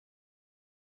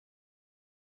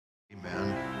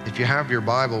Amen. If you have your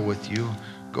Bible with you,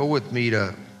 go with me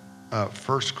to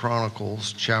 1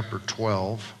 Chronicles chapter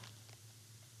 12.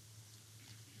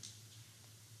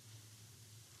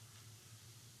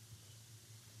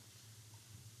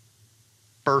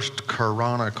 First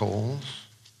Chronicles,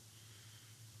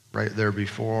 right there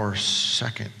before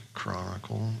Second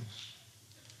Chronicles.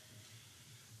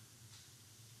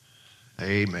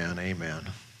 Amen, amen.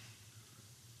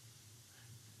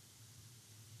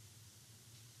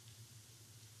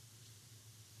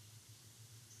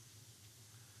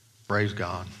 Praise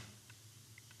God.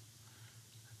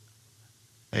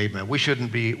 Amen. We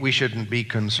shouldn't be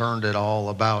concerned at all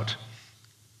about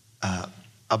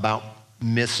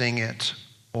missing it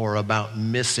or about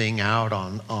missing out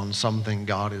on something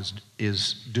God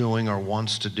is doing or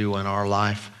wants to do in our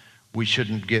life. We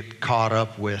shouldn't get caught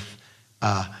up with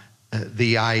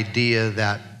the idea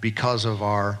that because of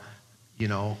our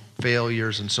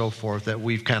failures and so forth that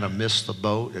we've kind of missed the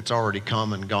boat. It's already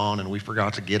come and gone and we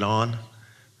forgot to get on.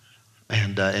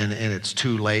 And it's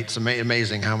too late. It's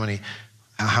amazing how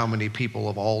many people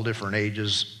of all different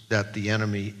ages that the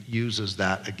enemy uses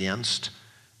that against,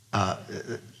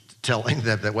 telling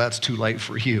them that, well, it's too late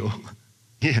for you.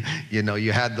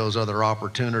 You had those other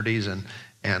opportunities and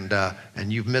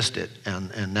you've missed it,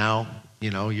 and now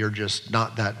you're just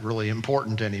not that really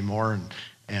important anymore,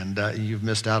 and you've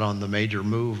missed out on the major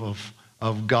move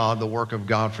of God, the work of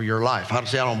God for your life. I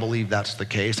don't believe that's the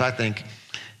case. I think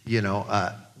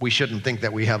we shouldn't think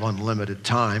that we have unlimited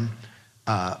time,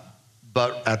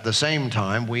 but at the same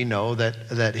time, we know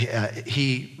that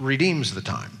He redeems the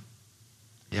time.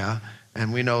 Yeah,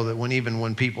 and we know that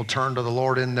when people turn to the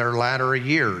Lord in their latter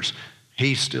years,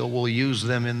 He still will use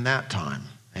them in that time.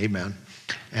 Amen.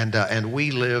 And we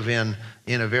live in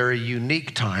a very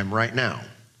unique time right now.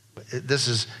 This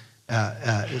is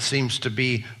it seems to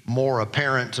be more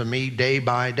apparent to me day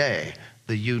by day,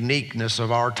 the uniqueness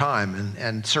of our time.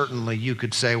 And certainly you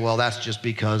could say, well, that's just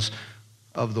because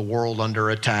of the world under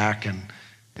attack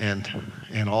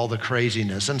and all the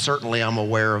craziness. And certainly I'm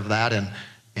aware of that.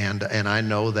 And I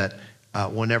know that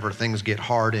whenever things get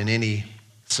hard in any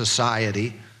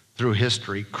society through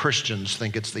history, Christians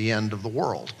think it's the end of the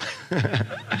world.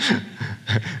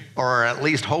 Or at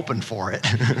least hoping for it,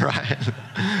 right?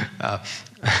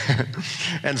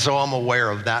 And so I'm aware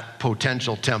of that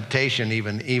potential temptation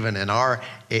even in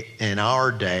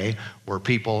our day, where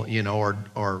people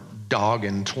are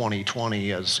dogging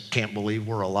 2020 as can't believe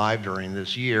we're alive during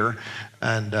this year.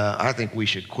 And I think we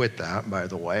should quit that, by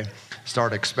the way.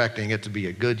 Start expecting it to be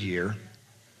a good year.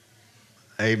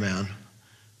 Amen.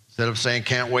 Instead of saying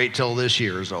can't wait till this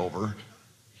year's over.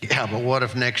 Yeah, but what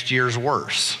if next year's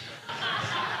worse?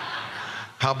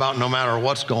 How about no matter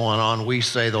what's going on, we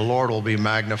say the Lord will be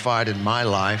magnified in my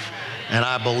life, and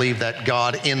I believe that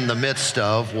God, in the midst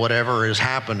of whatever is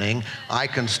happening, I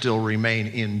can still remain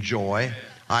in joy.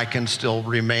 I can still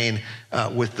remain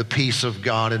with the peace of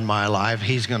God in my life.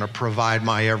 He's going to provide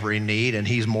my every need, and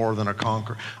He's more than a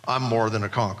conqueror. I'm more than a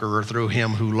conqueror through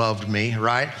Him who loved me,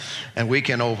 right? And we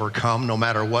can overcome no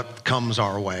matter what comes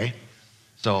our way.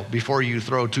 So before you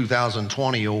throw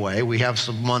 2020 away, we have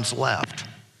some months left.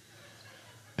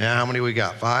 Yeah, how many we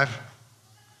got? 5?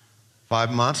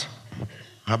 5 months?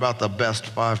 How about the best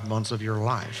 5 months of your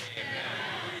life?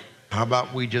 How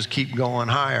about we just keep going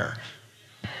higher?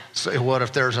 Say, what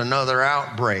if there's another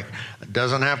outbreak? It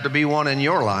doesn't have to be one in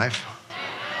your life.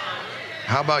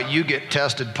 How about you get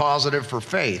tested positive for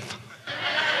faith?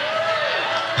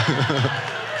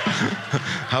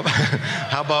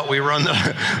 How about we run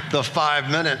the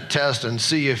 5-minute test and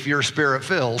see if you're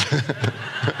spirit-filled?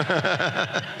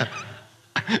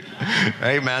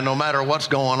 Amen. No matter what's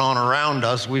going on around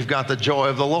us, we've got the joy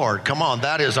of the Lord. Come on,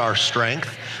 that is our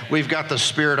strength. We've got the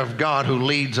Spirit of God who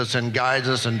leads us and guides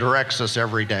us and directs us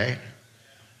every day.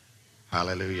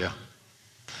 Hallelujah.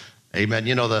 Amen.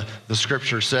 The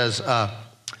scripture says, I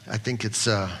think it's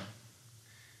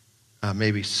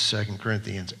maybe 2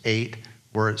 Corinthians 8,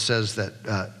 where it says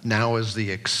that now is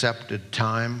the accepted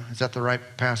time. Is that the right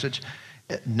passage?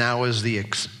 Now is the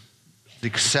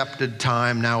accepted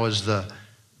time. Now is the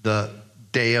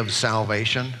day of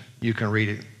salvation. You can read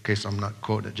it in case I'm not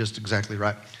quoting it just exactly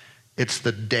right. It's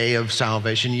the day of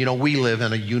salvation. We live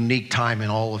in a unique time in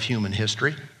all of human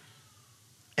history.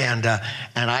 And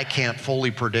I can't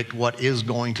fully predict what is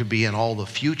going to be in all the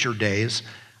future days,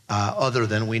 other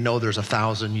than we know there's a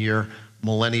 1,000-year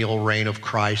millennial reign of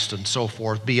Christ and so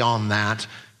forth. Beyond that,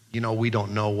 we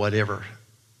don't know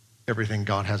everything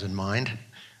God has in mind.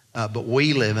 But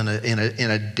we live in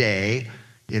a day.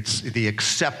 It's the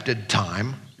accepted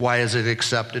time. Why is it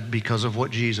accepted? Because of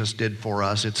what Jesus did for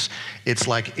us. It's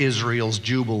like Israel's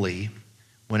Jubilee,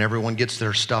 when everyone gets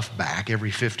their stuff back every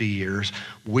 50 years.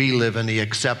 We live in the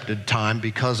accepted time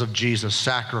because of Jesus'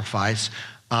 sacrifice.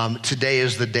 Today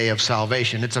is the day of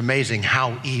salvation. It's amazing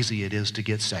how easy it is to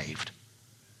get saved.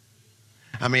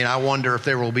 I mean, I wonder if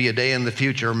there will be a day in the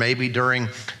future, maybe during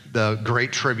the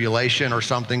Great Tribulation or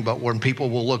something, but when people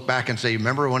will look back and say,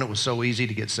 remember when it was so easy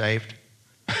to get saved?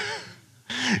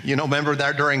 Remember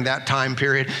that during that time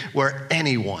period where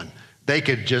anyone, they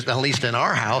could just, at least in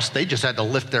our house, they just had to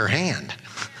lift their hand.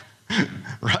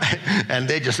 Right? And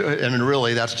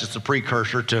really that's just a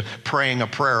precursor to praying a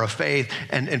prayer of faith.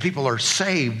 And people are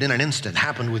saved in an instant.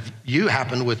 Happened with you,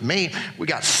 happened with me. We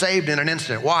got saved in an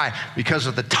instant. Why? Because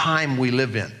of the time we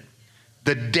live in.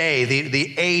 The day,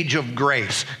 the age of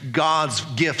grace. God's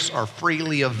gifts are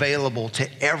freely available to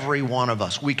every one of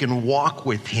us. We can walk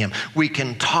with him. We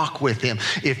can talk with him.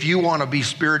 If you want to be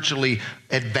spiritually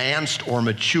advanced or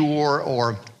mature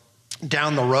or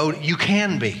down the road, you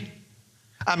can be.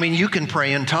 I mean, you can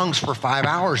pray in tongues for 5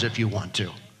 hours if you want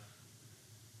to.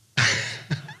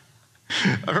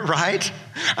 Right?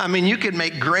 I mean, you can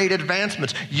make great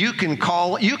advancements. You can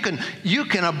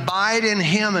abide in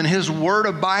him and his word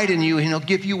abide in you, and he'll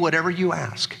give you whatever you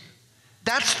ask.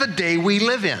 That's the day we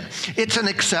live in. It's an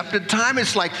accepted time.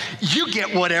 It's like you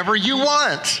get whatever you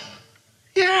want.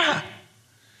 Yeah.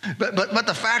 But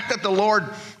the fact that the Lord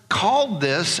called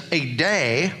this a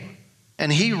day,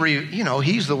 and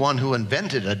he's the one who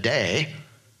invented a day.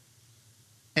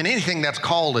 And anything that's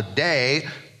called a day,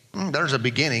 there's a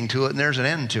beginning to it and there's an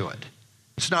end to it.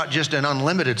 It's not just an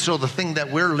unlimited. So the thing that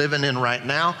we're living in right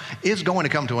now is going to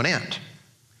come to an end.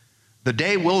 The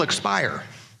day will expire,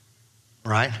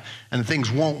 right? And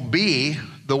things won't be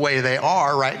the way they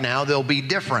are right now. They'll be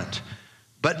different.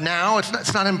 But now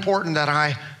it's not important that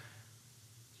I,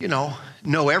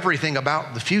 know everything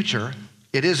about the future.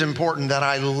 It is important that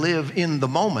I live in the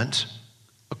moment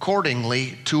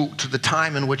accordingly to the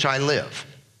time in which I live.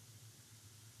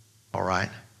 All right?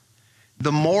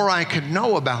 The more I could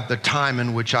know about the time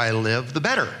in which I live, the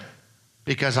better.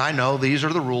 Because I know these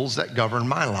are the rules that govern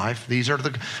my life. These are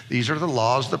the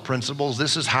laws, the principles.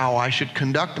 This is how I should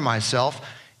conduct myself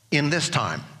in this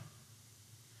time.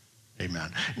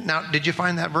 Amen. Now, did you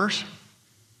find that verse?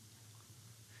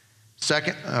 1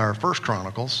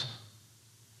 Chronicles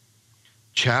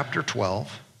chapter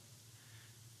 12.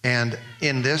 And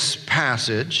in this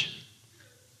passage,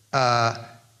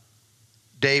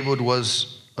 David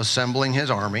was assembling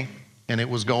his army, and it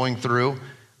was going through,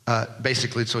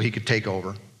 basically so he could take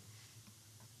over.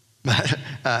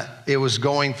 It was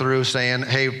going through saying,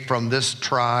 hey, from this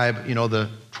tribe, the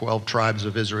 12 tribes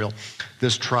of Israel,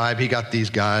 this tribe, he got these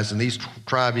guys, and these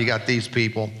tribe, he got these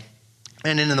people.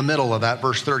 And in the middle of that,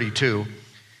 verse 32,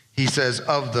 he says,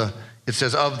 of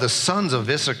the sons of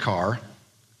Issachar,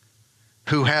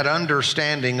 who had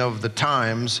understanding of the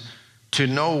times to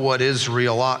know what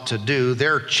Israel ought to do,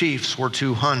 their chiefs were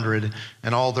 200,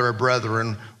 and all their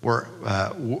brethren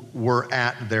were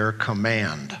at their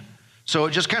command. So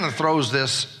it just kind of throws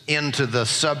this into the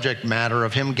subject matter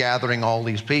of him gathering all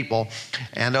these people.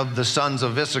 And of the sons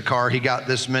of Issachar, he got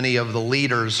this many of the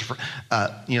leaders,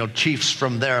 chiefs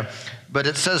from there. But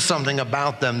it says something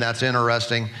about them that's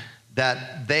interesting,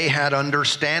 that they had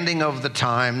understanding of the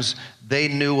times. They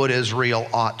knew what Israel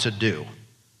ought to do.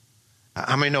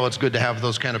 How many know it's good to have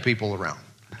those kind of people around?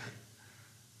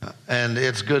 And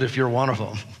it's good if you're one of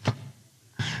them.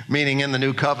 Meaning in the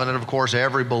new covenant, of course,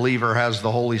 every believer has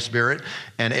the Holy Spirit,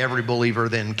 and every believer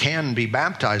then can be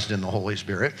baptized in the Holy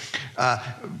Spirit.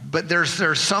 But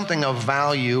there's something of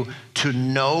value to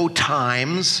know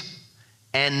times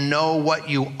and know what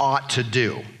you ought to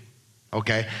do,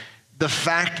 okay? The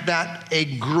fact that a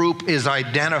group is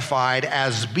identified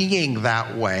as being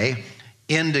that way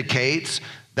indicates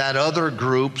that other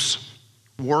groups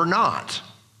were not.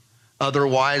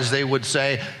 Otherwise, they would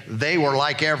say they were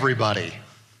like everybody.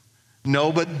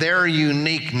 No, but their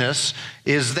uniqueness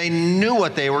is they knew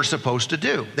what they were supposed to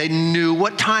do. They knew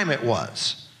what time it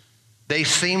was. They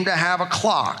seemed to have a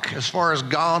clock as far as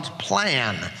God's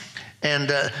plan.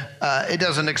 And it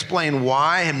doesn't explain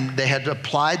why, and they had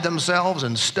applied themselves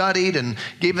and studied and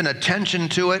given attention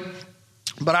to it.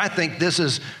 But I think this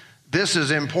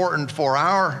is important for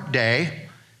our day,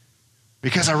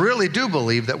 because I really do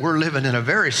believe that we're living in a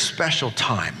very special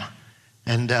time,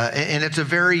 and it's a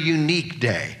very unique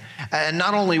day. And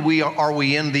not only are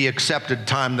we in the accepted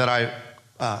time that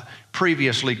I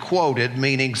previously quoted,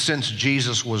 meaning since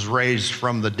Jesus was raised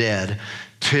from the dead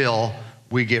till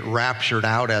we get raptured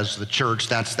out as the church,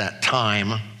 that's that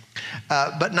time.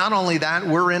 But not only that,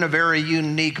 we're in a very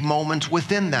unique moment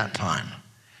within that time.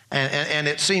 And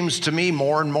it seems to me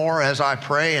more and more as I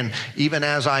pray and even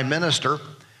as I minister,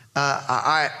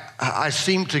 I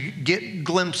seem to get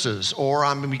glimpses, or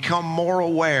I'm become more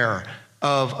aware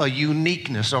of a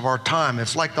uniqueness of our time.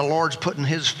 It's like the Lord's putting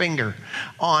his finger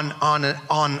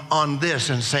on this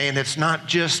and saying it's not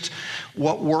just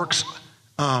what works.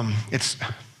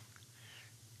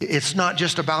 It's not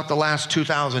just about the last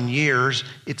 2,000 years.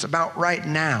 It's about right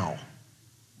now,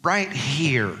 right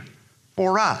here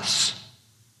for us.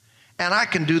 And I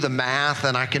can do the math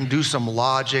and I can do some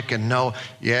logic and know,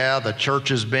 yeah, the church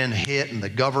has been hit and the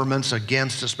government's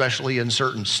against, especially in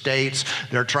certain states.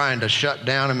 They're trying to shut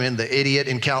down. I mean, the idiot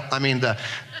in the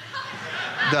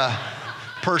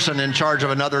person in charge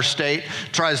of another state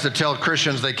tries to tell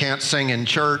Christians they can't sing in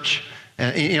church.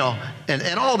 And, you know,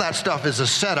 and all that stuff is a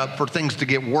setup for things to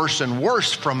get worse and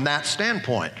worse from that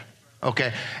standpoint.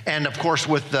 Okay. And of course,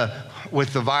 with the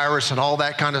virus and all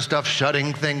that kind of stuff,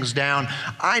 shutting things down,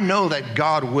 I know that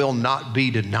God will not be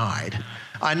denied.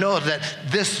 I know that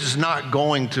this is not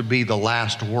going to be the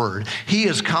last word. He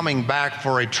is coming back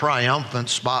for a triumphant,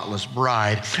 spotless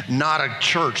bride, not a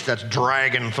church that's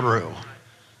dragging through.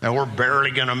 And we're barely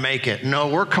going to make it. No,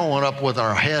 we're going up with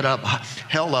our head up,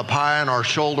 held up high and our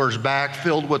shoulders back,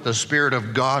 filled with the Spirit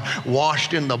of God,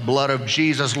 washed in the blood of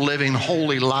Jesus, living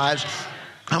holy lives.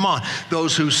 Come on,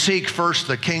 those who seek first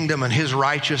the kingdom and his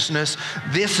righteousness,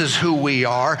 this is who we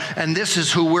are, and this is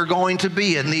who we're going to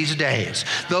be in these days.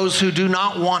 Those who do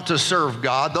not want to serve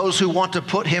God, those who want to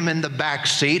put him in the back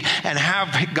seat and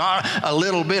have God, a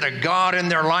little bit of God in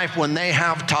their life when they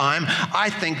have time, I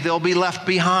think they'll be left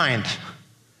behind.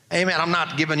 Amen. I'm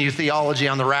not giving you theology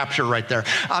on the rapture right there.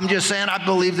 I'm just saying I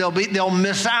believe they'll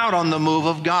miss out on the move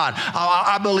of God.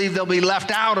 I believe they'll be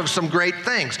left out of some great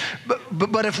things.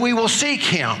 But if we will seek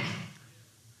him,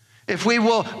 if we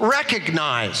will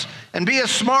recognize and be as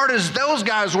smart as those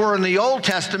guys were in the Old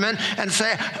Testament and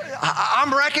say,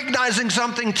 I'm recognizing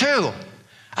something too.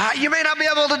 You may not be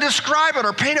able to describe it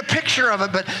or paint a picture of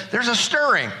it, but there's a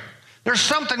stirring. There's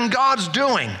something God's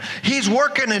doing. He's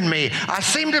working in me.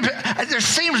 There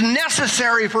seems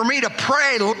necessary for me to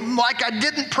pray like I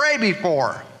didn't pray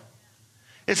before.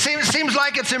 It seems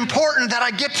like it's important that I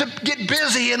get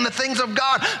busy in the things of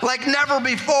God like never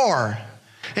before.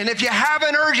 And if you have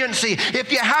an urgency,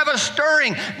 if you have a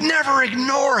stirring, never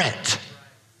ignore it.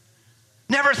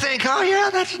 Never think, oh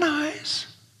yeah, that's nice.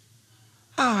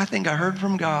 Oh, I think I heard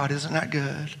from God. Isn't that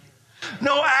good?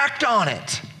 No, act on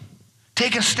it.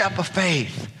 Take a step of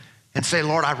faith and say,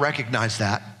 Lord, I recognize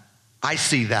that. I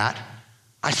see that.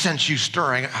 I sense you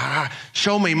stirring.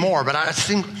 Show me more, but it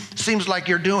seems like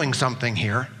you're doing something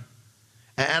here.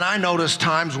 And I notice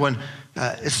times when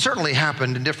it certainly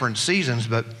happened in different seasons,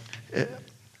 but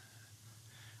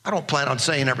I don't plan on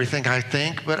saying everything I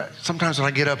think, but sometimes when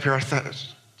I get up here,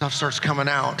 stuff starts coming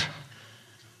out.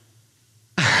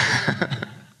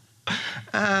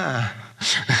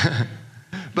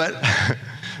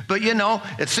 But you know,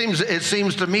 it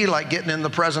seems to me like getting in the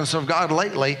presence of God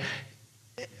lately,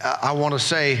 I want to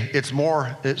say it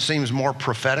seems more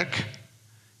prophetic.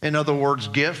 In other words,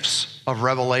 gifts of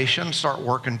revelation start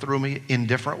working through me in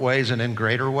different ways and in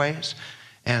greater ways.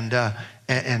 And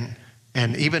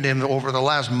even over the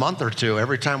last month or two,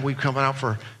 every time we come out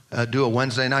for do a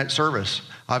Wednesday night service,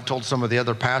 I've told some of the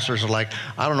other pastors, like,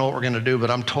 I don't know what we're going to do, but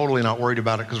I'm totally not worried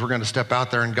about it because we're going to step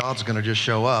out there and God's going to just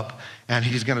show up and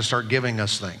he's going to start giving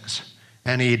us things.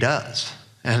 And he does.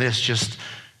 And it's just,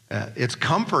 it's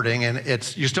comforting, and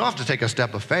you still have to take a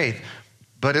step of faith,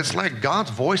 but it's like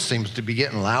God's voice seems to be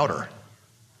getting louder.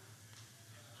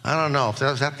 I don't know if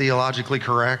is that theologically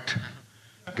correct?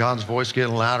 God's voice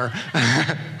getting louder?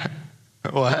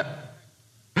 What?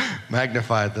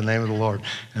 Magnify the name of the Lord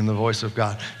and the voice of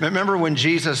God. Remember when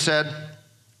Jesus said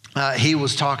he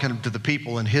was talking to the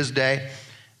people in his day,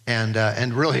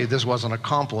 and really this wasn't a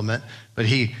compliment, but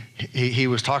he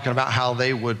was talking about how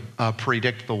they would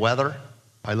predict the weather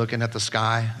by looking at the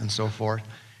sky and so forth.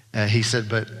 He said,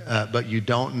 but you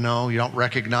don't know, you don't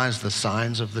recognize the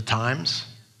signs of the times.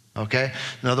 Okay?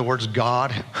 In other words,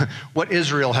 God, what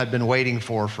Israel had been waiting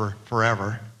for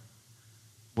forever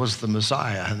was the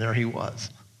Messiah, and there he was,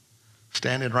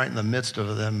 standing right in the midst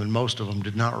of them, and most of them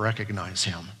did not recognize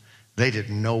him. They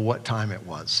didn't know what time it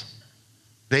was.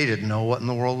 They didn't know what in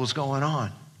the world was going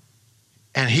on.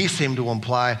 And he seemed to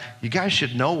imply, you guys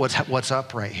should know what's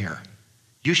up right here.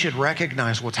 You should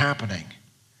recognize what's happening.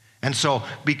 And so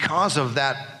because of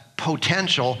that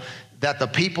potential that the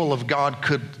people of God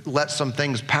could let some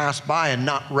things pass by and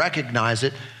not recognize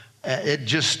it, it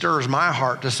just stirs my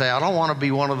heart to say, I don't want to be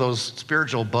one of those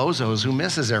spiritual bozos who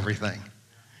misses everything.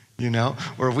 You know,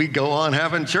 where we go on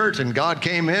having church and God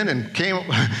came in and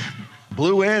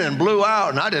blew in and blew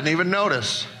out, and I didn't even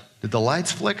notice. Did the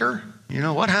lights flicker? You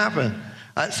know, what happened?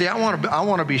 See, I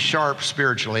want to be sharp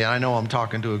spiritually. I know I'm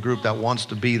talking to a group that wants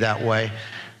to be that way.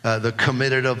 The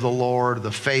committed of the Lord,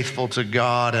 the faithful to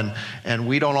God, and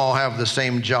we don't all have the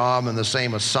same job and the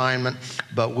same assignment,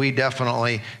 but we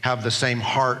definitely have the same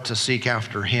heart to seek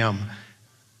after Him.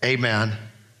 Amen.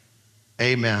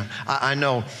 Amen. I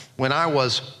know when I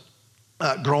was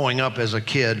growing up as a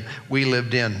kid, we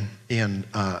lived in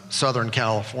Southern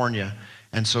California,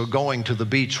 and so going to the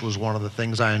beach was one of the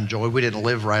things I enjoyed. We didn't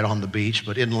live right on the beach,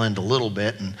 but inland a little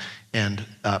bit,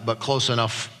 but close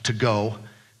enough to go.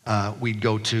 We'd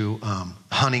go to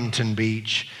Huntington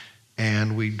Beach,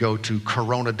 and we'd go to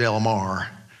Corona del Mar.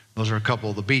 Those are a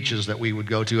couple of the beaches that we would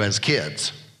go to as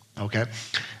kids, okay?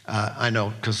 I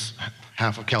know, because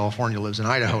half of California lives in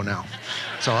Idaho now.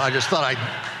 So I just thought I'd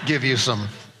give you some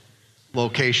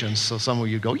locations so some of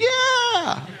you go,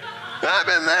 yeah, I've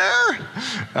been there.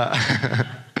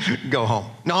 Go home.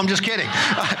 No, I'm just kidding.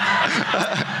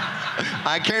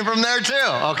 I came from there too,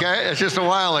 okay? It's just a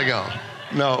while ago.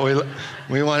 No,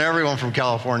 we want everyone from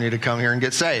California to come here and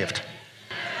get saved.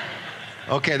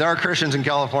 Okay, there are Christians in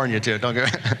California too. Don't go.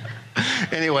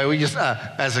 Anyway, we just,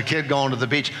 as a kid going to the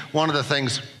beach, one of the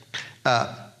things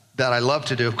that I love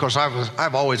to do, of course,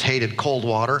 I've always hated cold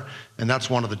water, and that's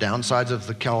one of the downsides of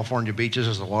the California beaches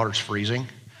is the water's freezing.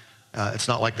 It's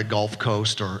not like the Gulf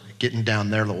Coast or getting down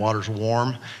there, the water's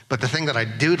warm. But the thing that I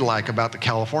do like about the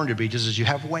California beaches is you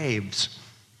have waves.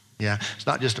 Yeah, it's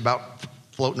not just about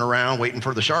floating around waiting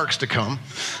for the sharks to come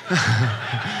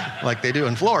like they do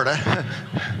in Florida.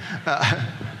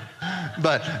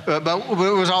 But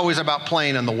it was always about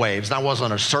playing in the waves. And I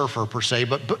wasn't a surfer per se,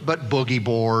 but boogie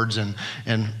boards and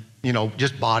you know,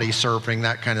 just body surfing,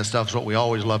 that kind of stuff is what we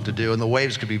always love to do. And the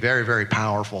waves could be very, very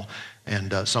powerful.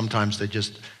 And sometimes they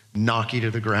just knock you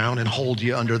to the ground and hold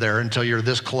you under there until you're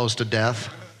this close to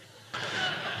death.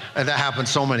 And that happened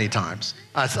so many times.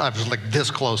 I was like this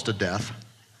close to death,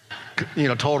 you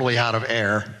know, totally out of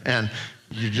air. And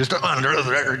you're just under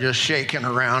there, just shaking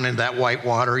around in that white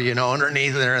water, you know,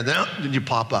 underneath there, and then you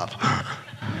pop up.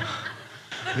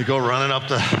 You go running up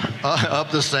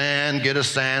the sand, get a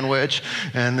sandwich,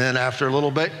 and then after a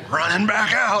little bit, running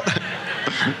back out.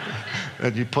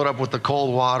 And you put up with the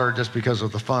cold water just because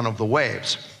of the fun of the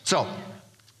waves. So,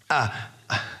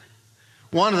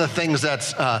 one of the things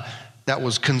that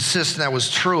was consistent, that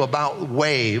was true about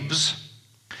waves,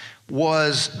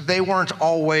 was they weren't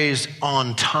always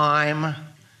on time.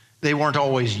 They weren't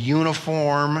always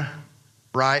uniform,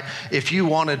 right? If you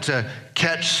wanted to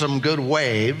catch some good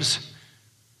waves,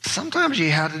 sometimes you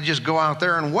had to just go out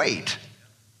there and wait,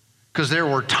 because there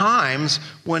were times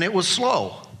when it was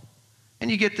slow, and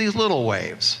you get these little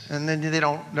waves, and then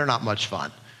they're not much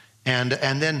fun. And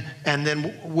then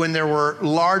when there were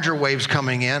larger waves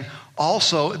coming in,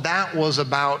 also that was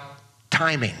about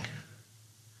timing.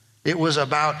 It was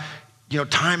about, you know,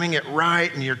 timing it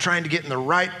right, and you're trying to get in the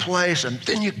right place, and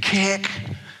then you kick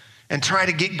and try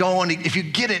to get going. If you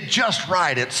get it just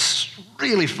right, it's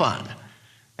really fun.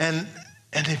 And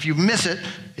if you miss it,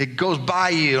 it goes by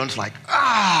you, and it's like,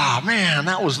 man,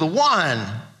 that was the one.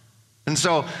 And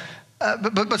so,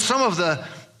 but some of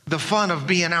the fun of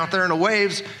being out there in the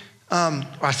waves,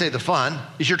 I say the fun,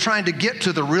 is you're trying to get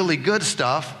to the really good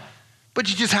stuff, but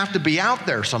you just have to be out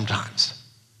there sometimes.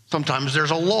 Sometimes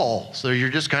there's a lull, so you're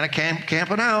just kind of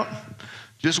camping out,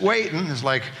 just waiting. It's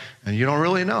like, and you don't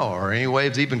really know, are any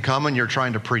waves even coming? You're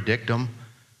trying to predict them.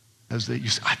 I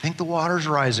think the water's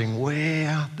rising way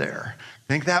out there. I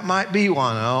think that might be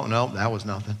one. Oh, no, that was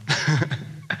nothing.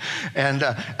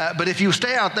 But if you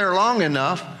stay out there long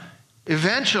enough,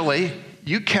 eventually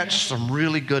you catch some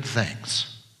really good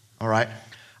things, all right?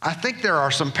 I think there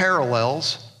are some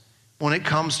parallels when it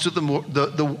comes to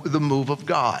the move of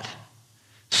God.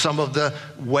 Some of the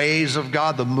ways of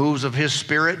God, the moves of His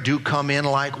Spirit do come in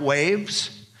like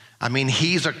waves. I mean,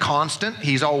 He's a constant.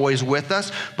 He's always with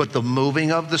us. But the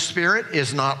moving of the Spirit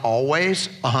is not always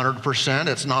 100%.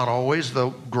 It's not always the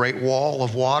great wall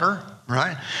of water,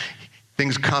 right?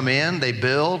 Things come in, they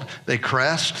build, they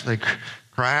crest, they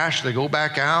crash, they go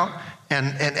back out.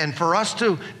 And for us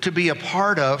to be a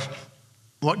part of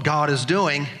what God is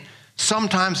doing,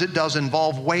 sometimes it does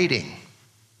involve waiting.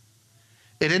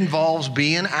 It involves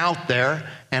being out there,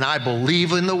 and I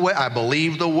believe in the wave. I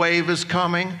believe the wave is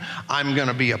coming. I'm going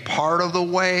to be a part of the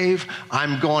wave.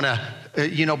 I'm going to,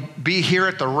 be here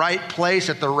at the right place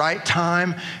at the right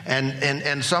time.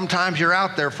 And sometimes you're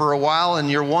out there for a while, and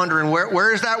you're wondering,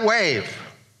 where is that wave?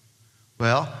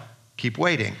 Well, keep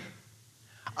waiting.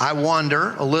 I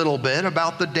wonder a little bit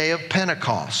about the day of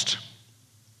Pentecost.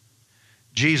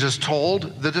 Jesus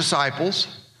told the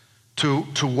disciples to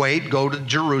wait, go to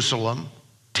Jerusalem,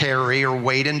 tarry or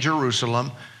wait in Jerusalem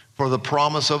for the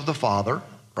promise of the Father,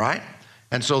 right?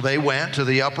 And so they went to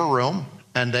the upper room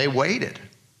and they waited.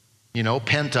 You know,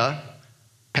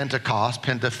 Pentecost,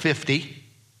 50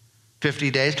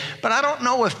 days. But I don't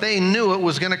know if they knew it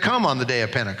was going to come on the day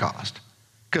of Pentecost.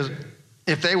 Because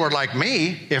if they were like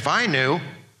me, if I knew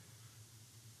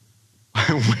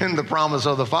when the promise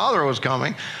of the Father was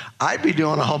coming, I'd be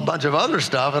doing a whole bunch of other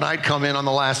stuff and I'd come in on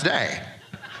the last day.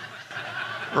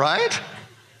 Right?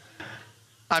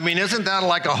 I mean, isn't that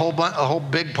like a whole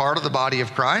big part of the body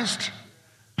of Christ?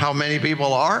 How many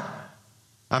people are?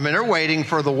 I mean, they're waiting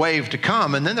for the wave to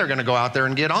come and then they're going to go out there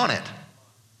and get on it.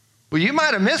 Well, you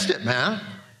might have missed it, man.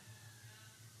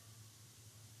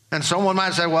 And someone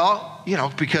might say, well, you know,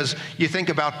 because you think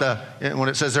about when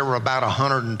it says there were about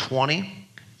 120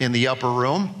 in the upper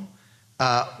room.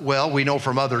 Well, we know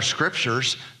from other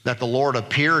scriptures that the Lord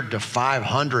appeared to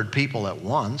 500 people at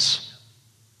once.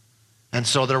 And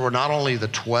so there were not only the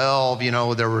 12, you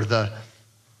know, there were the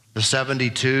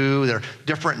 72. There are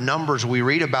different numbers we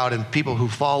read about in people who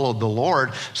followed the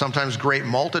Lord, sometimes great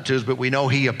multitudes, but we know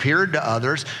he appeared to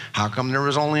others. How come there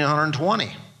was only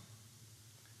 120?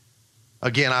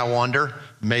 Again, I wonder,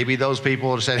 maybe those people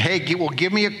would have said, hey, well,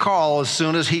 give me a call as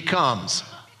soon as he comes.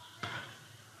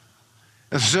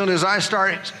 As soon as I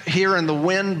start hearing the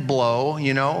wind blow,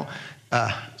 you know,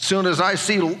 as soon as I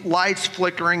see lights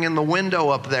flickering in the window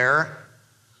up there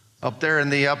in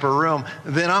the upper room,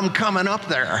 then I'm coming up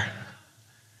there.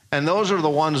 And those are the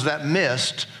ones that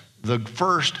missed the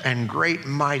first and great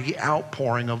mighty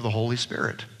outpouring of the Holy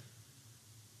Spirit.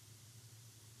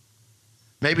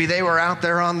 Maybe they were out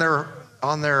there on their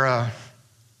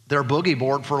boogie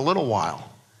board for a little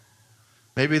while.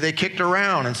 Maybe they kicked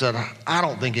around and said, I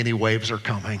don't think any waves are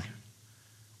coming.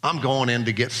 I'm going in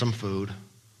to get some food,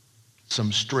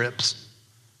 some strips,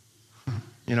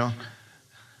 you know,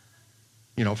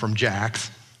 from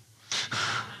Jack's.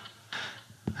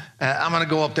 I'm going to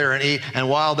go up there and eat. And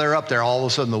while they're up there, all of a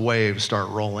sudden the waves start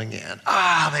rolling in.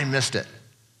 They missed it.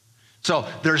 So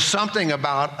there's something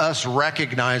about us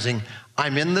recognizing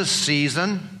I'm in this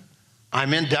season.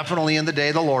 I'm definitely in the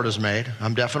day the Lord has made.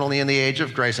 I'm definitely in the age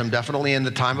of grace. I'm definitely in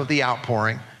the time of the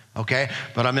outpouring. Okay,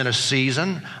 but I'm in a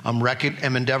season.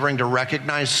 I'm endeavoring to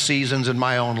recognize seasons in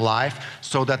my own life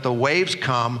so that the waves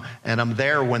come and I'm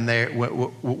there when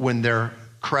they're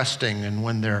cresting and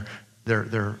when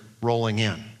they're rolling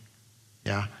in.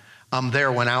 Yeah, I'm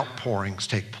there when outpourings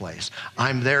take place.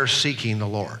 I'm there seeking the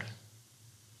Lord.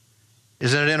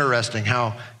 Isn't it interesting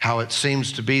how it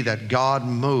seems to be that God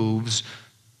moves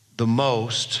the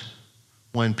most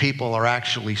when people are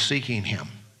actually seeking him?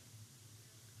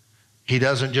 He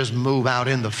doesn't just move out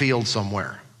in the field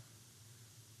somewhere.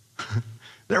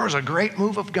 There was a great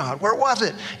move of God. Where was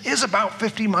it? It's about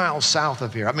 50 miles south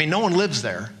of here. I mean, no one lives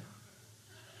there.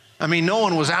 I mean, no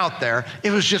one was out there.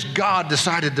 It was just God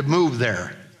decided to move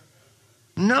there.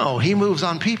 No, he moves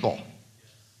on people.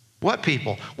 What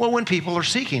people? Well, when people are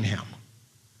seeking him.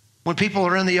 When people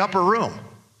are in the upper room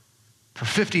for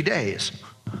 50 days,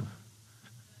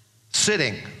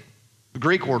 sitting. The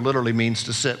Greek word literally means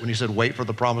to sit. When he said wait for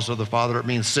the promise of the Father, it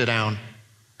means sit down.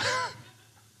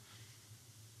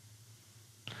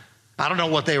 I don't know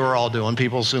what they were all doing.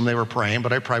 People assume they were praying, but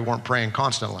they probably weren't praying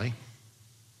constantly.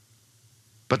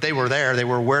 But they were there. They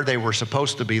were where they were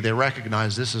supposed to be. They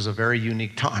recognized this is a very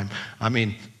unique time. I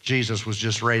mean, Jesus was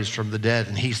just raised from the dead,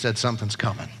 and he said something's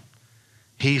coming.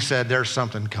 He said there's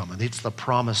something coming. It's the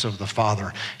promise of the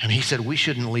Father. And he said we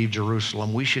shouldn't leave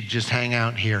Jerusalem. We should just hang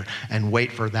out here and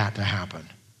wait for that to happen.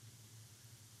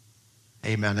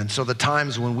 Amen. And so the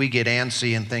times when we get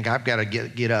antsy and think, I've got to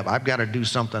get up. I've got to do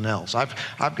something else. I've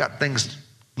got things,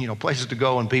 places to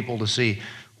go and people to see.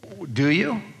 Do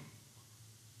you?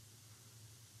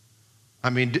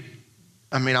 I mean,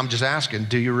 I'm just asking,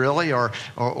 do you really? Or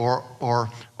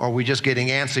are we just getting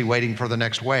antsy waiting for the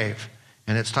next wave?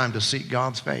 And it's time to seek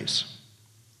God's face.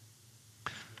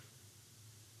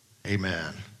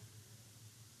 Amen.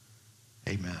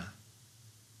 Amen.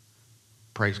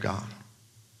 Praise God.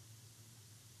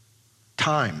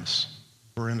 Times.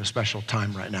 We're in a special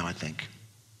time right now, I think.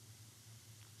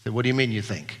 So what do you mean you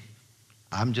think?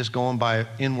 I'm just going by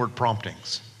inward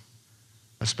promptings.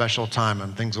 A special time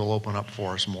and things will open up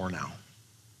for us more now.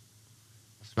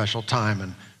 A special time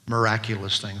and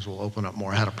miraculous things will open up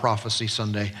more. I had a prophecy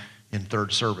Sunday in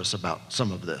third service about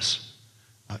some of this.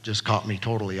 It just caught me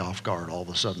totally off guard. All of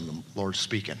a sudden, the Lord's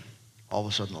speaking. All of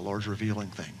a sudden, the Lord's revealing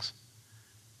things.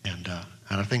 And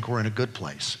I think we're in a good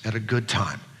place, at a good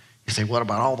time. You say, what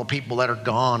about all the people that are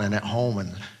gone and at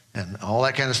home and all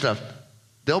that kind of stuff?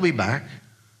 They'll be back.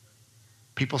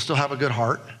 People still have a good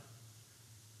heart.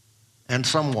 And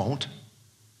some won't.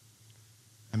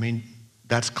 I mean,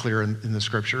 That's clear in the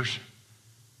scriptures,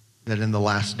 that in the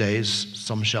last days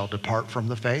some shall depart from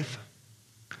the faith.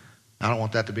 I don't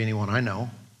want that to be anyone I know.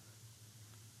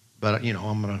 But,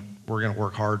 we're going to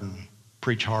work hard and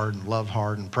preach hard and love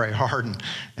hard and pray hard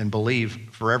and believe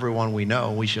for everyone we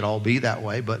know. We should all be that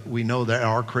way, but we know there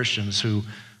are Christians who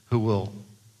will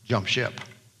jump ship.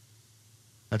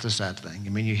 That's a sad thing. I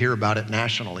mean, you hear about it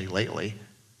nationally lately,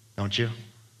 don't you?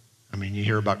 I mean, you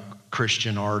hear about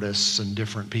Christian artists and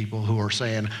different people who are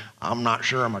saying, I'm not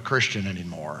sure I'm a Christian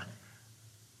anymore.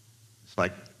 It's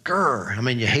like, grr. I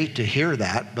mean, you hate to hear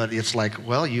that, but it's like,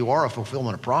 well, you are a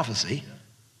fulfillment of prophecy.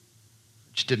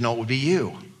 Just didn't know it would be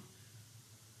you.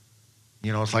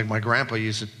 It's like my grandpa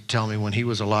used to tell me when he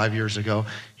was alive years ago,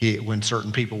 when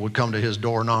certain people would come to his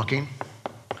door knocking,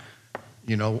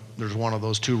 there's one of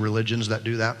those two religions that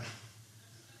do that.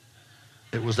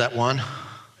 It was that one.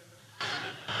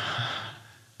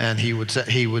 And he would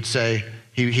say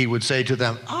to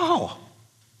them, oh,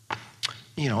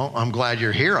 I'm glad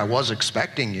you're here. I was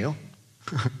expecting you.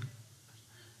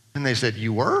 And they said,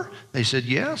 you were? They said,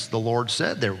 yes. The Lord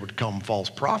said there would come false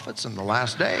prophets in the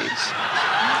last days.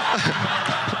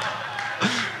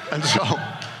 And so,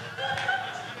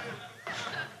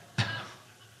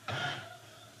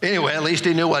 anyway, at least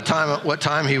he knew what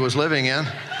time he was living in.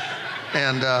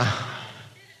 And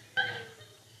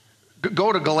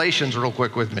go to Galatians real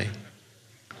quick with me.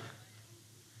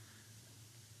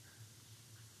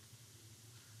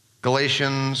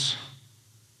 Galatians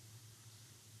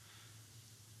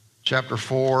chapter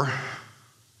 4.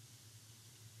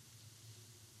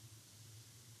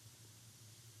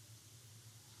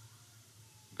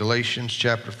 Galatians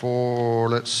chapter 4,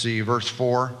 let's see, verse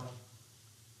 4.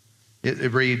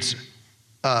 It reads,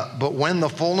 but when the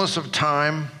fullness of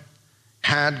time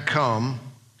had come,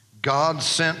 God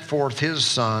sent forth his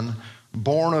Son,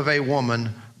 born of a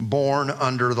woman, born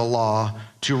under the law,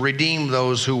 to redeem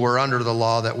those who were under the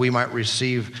law, that we might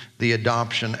receive the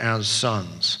adoption as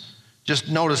sons. Just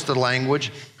notice the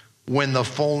language, when the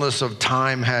fullness of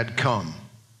time had come.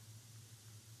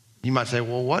 You might say,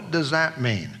 well, what does that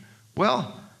mean?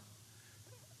 Well,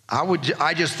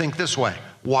 I just think this way.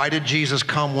 Why did Jesus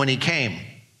come when he came?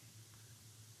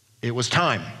 It was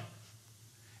time.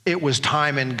 It was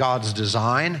time in God's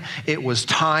design. It was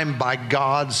time by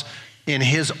God's, in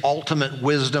his ultimate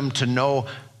wisdom, to know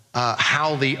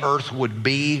how the earth would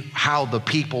be, how the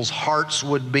people's hearts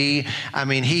would be. I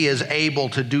mean, he is able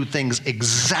to do things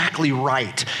exactly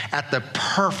right at the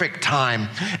perfect time.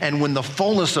 And when the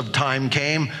fullness of time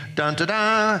came, dun, da,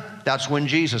 da, that's when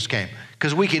Jesus came.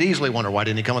 Because we could easily wonder, why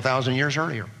didn't he come 1,000 years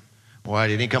earlier? Why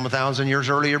didn't he come 1,000 years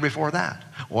earlier before that?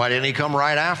 Why didn't he come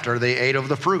right after they ate of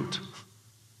the fruit?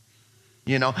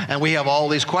 And we have all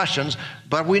these questions,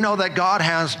 but we know that God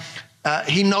has,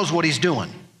 he knows what he's doing.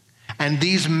 And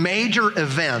these major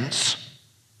events,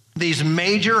 these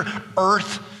major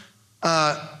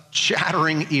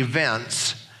earth-shattering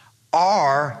events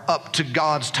are up to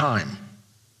God's time.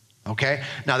 Okay?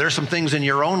 Now, there's some things in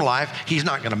your own life. He's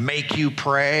not going to make you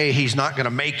pray. He's not going to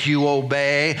make you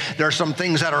obey. There are some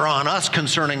things that are on us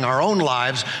concerning our own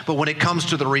lives. But when it comes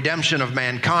to the redemption of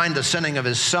mankind, the sending of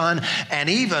his Son, and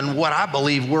even what I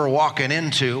believe we're walking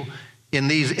into in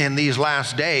these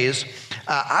last days,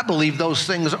 I believe those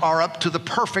things are up to the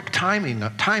perfect timing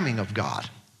of God.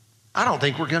 I don't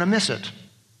think we're going to miss it.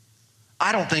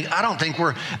 I don't think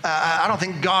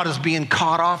God is being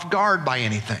caught off guard by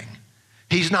anything.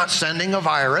 He's not sending a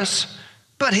virus,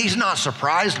 but he's not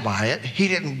surprised by it. He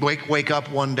didn't wake up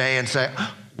one day and say,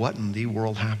 what in the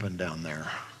world happened down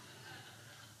there?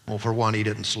 Well, for one, he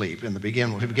didn't sleep to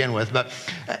begin with. But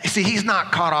see, he's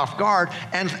not caught off guard,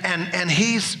 and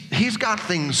he's got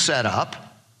things set up.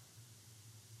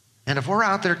 And if we're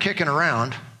out there kicking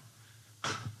around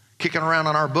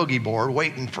on our boogie board,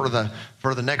 waiting for the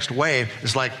next wave,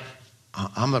 it's like,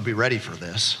 I'm going to be ready for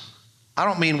this. I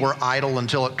don't mean we're idle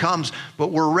until it comes,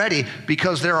 but we're ready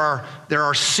because there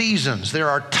are seasons, there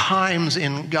are times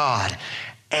in God.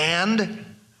 And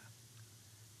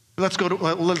let's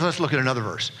look at another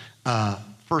verse. 1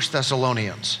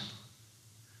 Thessalonians.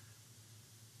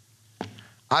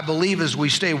 I believe as we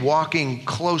stay walking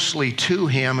closely to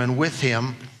him and with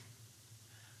him,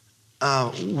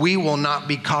 we will not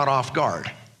be caught off guard.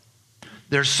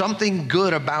 There's something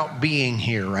good about being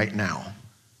here right now.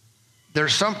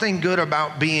 There's something good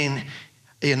about being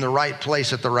in the right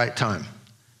place at the right time.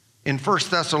 In 1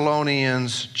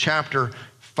 Thessalonians chapter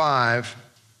 5,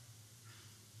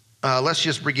 let's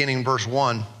just begin in verse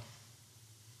 1.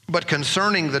 But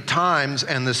concerning the times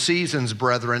and the seasons,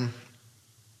 brethren,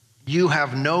 you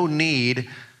have no need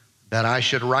that I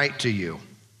should write to you.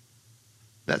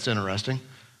 That's interesting.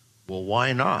 Well,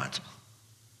 why not?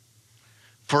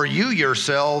 For you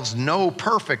yourselves know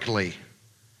perfectly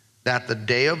that the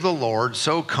day of the Lord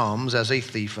so comes as a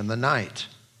thief in the night.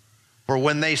 For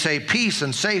when they say peace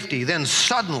and safety, then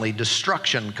suddenly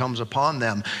destruction comes upon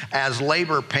them as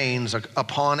labor pains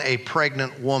upon a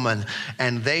pregnant woman,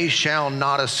 and they shall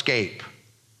not escape.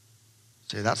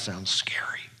 See, that sounds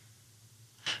scary.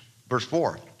 Verse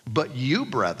 4, but you,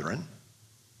 brethren,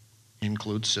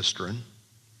 includes Sistren,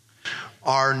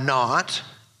 are not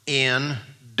in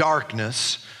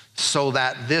darkness, so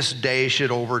that this day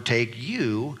should overtake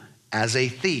you as a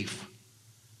thief.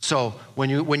 So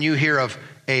when you hear of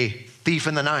a thief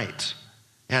in the night,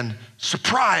 and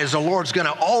surprise, the Lord's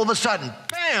gonna all of a sudden,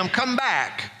 bam, come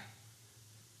back.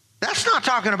 That's not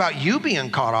talking about you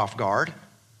being caught off guard.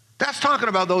 That's talking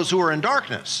about those who are in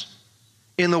darkness.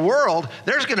 In the world,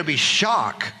 there's gonna be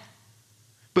shock.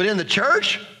 But in the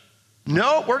church,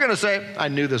 no, we're gonna say, I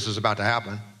knew this was about to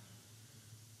happen.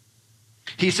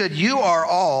 He said, you are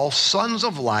all sons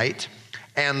of light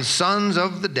and sons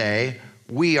of the day.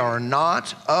 We are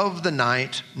not of the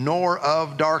night nor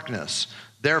of darkness.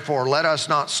 Therefore, let us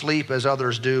not sleep as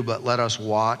others do, but let us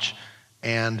watch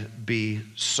and be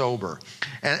sober.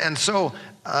 And so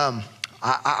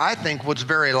I think what's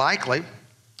very likely,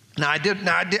 I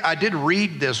did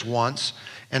read this once,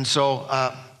 and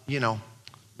so,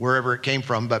 wherever it came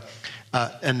from, but,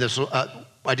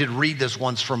 I did read this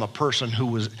once from a person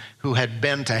who had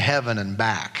been to heaven and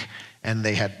back, and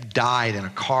they had died in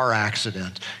a car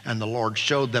accident, and the Lord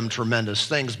showed them tremendous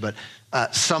things. But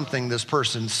something this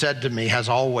person said to me has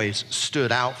always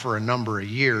stood out for a number of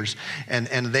years, and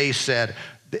they said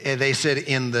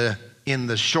in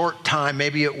the short time,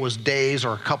 maybe it was days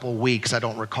or a couple weeks, I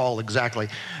don't recall exactly,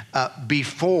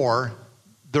 before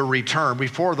the return,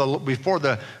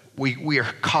 we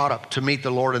are caught up to meet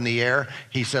the Lord in the air,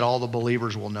 he said all the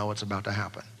believers will know it's about to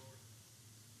happen.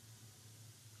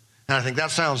 And I think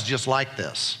that sounds just like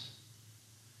this.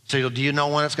 So do you know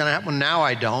when it's going to happen? Now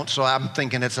I don't, so I'm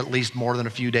thinking it's at least more than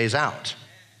a few days out.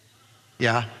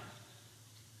 Yeah?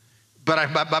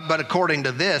 But according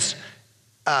to this,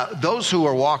 those who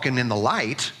are walking in the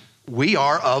light, we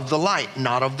are of the light,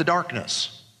 not of the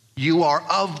darkness. You are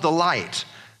of the light.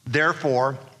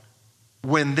 Therefore,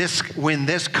 when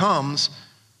this comes,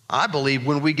 I believe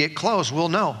when we get close, we'll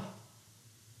know.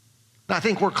 I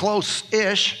think we're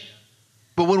close-ish,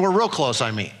 but when we're real close,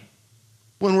 when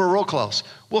we're real close,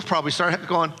 we'll probably start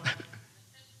going,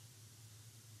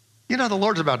 the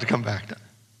Lord's about to come back.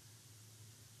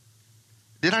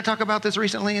 Did I talk about this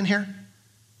recently in here?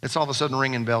 It's all of a sudden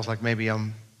ringing bells like maybe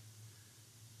I'm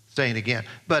saying it again.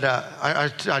 But I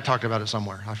talked about it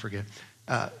somewhere. I forget.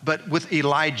 But with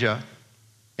Elijah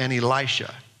and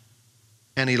Elisha,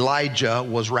 and Elijah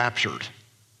was raptured.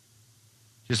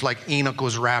 Just like Enoch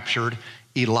was raptured,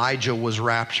 Elijah was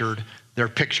raptured. They're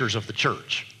pictures of the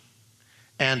church.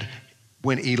 And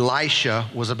when Elisha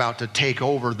was about to take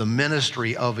over the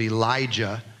ministry of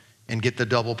Elijah and get the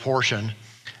double portion,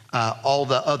 all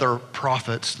the other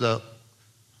prophets, the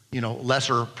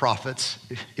lesser prophets,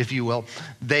 if you will,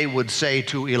 they would say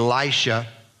to Elisha,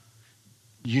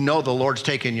 the Lord's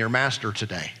taking your master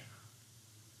today.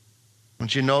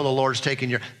 Don't you know the Lord's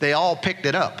taking they all picked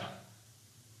it up.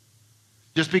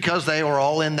 Just because they were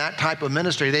all in that type of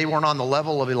ministry, they weren't on the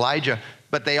level of Elijah,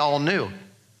 but they all knew,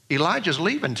 Elijah's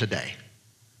leaving today.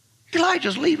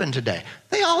 Elijah's leaving today.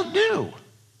 They all knew.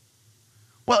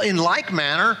 Well, in like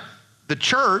manner, the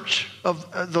church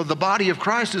of the body of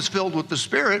Christ is filled with the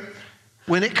Spirit.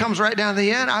 When it comes right down to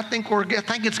the end, I think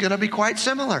it's going to be quite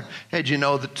similar. Hey, did you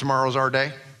know that tomorrow's our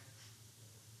day?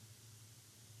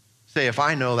 Say, if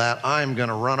I know that, I'm going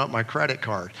to run up my credit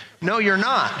card. No, you're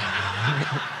not.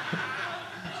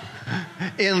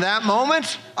 In that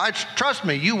moment, trust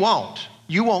me, you won't.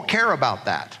 You won't care about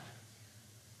that.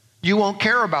 You won't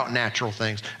care about natural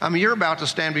things. You're about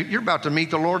to meet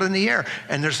the Lord in the air,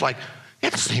 and there's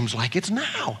it seems like it's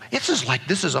now. It's just like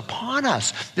this is upon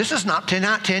us. This is not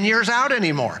 10 years out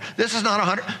anymore. This is not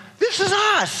 100. This is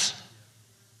us.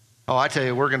 Oh, I tell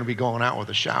you, we're going to be going out with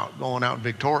a shout, going out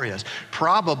victorious.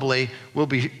 Probably we'll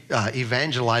be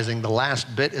evangelizing the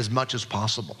last bit as much as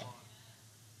possible.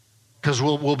 Because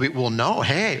we'll know,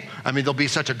 hey, there'll be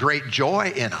such a great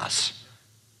joy in us.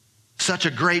 Such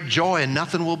a great joy, and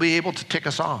nothing will be able to tick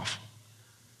us off.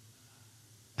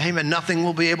 Amen. Nothing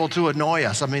will be able to annoy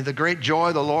us. The great joy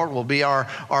of the Lord will be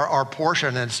our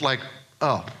portion, and it's like,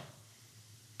 oh.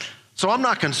 So I'm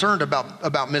not concerned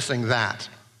about missing that,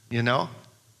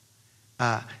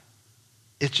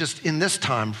 It's just in this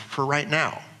time for right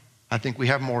now. I think we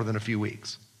have more than a few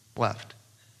weeks left,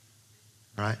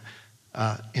 right?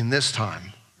 In this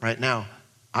time, right now,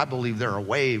 I believe there are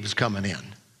waves coming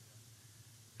in.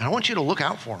 And I want you to look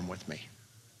out for them with me,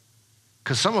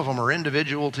 because some of them are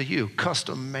individual to you,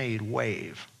 custom-made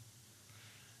wave.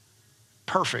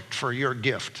 Perfect for your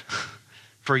gift,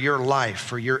 for your life,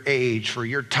 for your age, for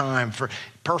your time, for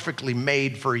perfectly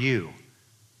made for you.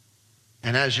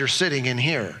 And as you're sitting in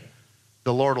here,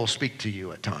 the Lord will speak to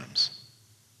you at times.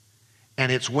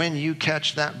 And it's when you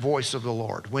catch that voice of the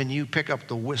Lord, when you pick up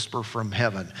the whisper from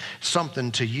heaven,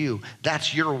 something to you,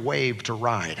 that's your wave to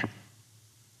ride.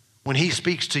 When he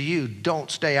speaks to you,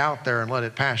 don't stay out there and let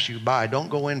it pass you by. Don't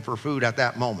go in for food at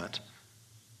that moment.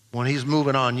 When he's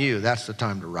moving on you, that's the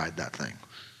time to ride that thing.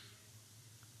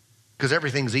 Because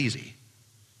everything's easy.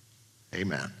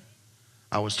 Amen.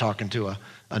 I was talking to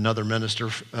another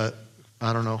minister, a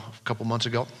couple months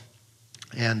ago,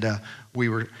 and we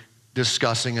were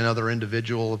discussing another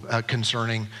individual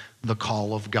concerning the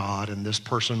call of God, and this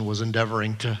person was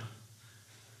endeavoring to,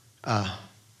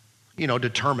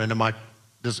 determine,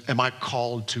 am I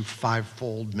called to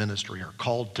fivefold ministry or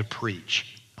called to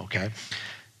preach? Okay,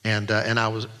 and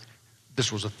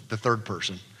this was the third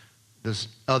person. This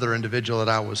other individual that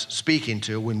I was speaking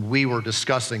to, when we were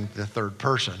discussing the third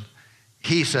person,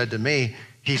 he said to me,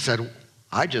 he said,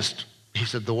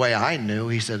 the way I knew,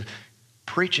 he said,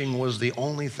 preaching was the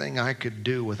only thing I could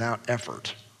do without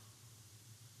effort.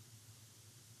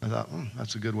 I thought,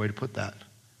 that's a good way to put that.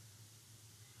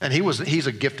 And he's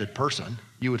a gifted person.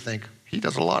 You would think he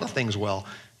does a lot of things well.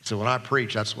 He said, when I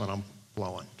preach, that's when I'm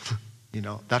flowing.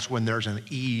 That's when there's an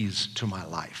ease to my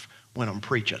life, when I'm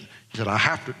preaching. He said,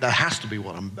 that has to be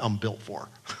what I'm built for.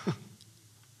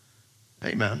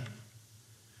 Amen.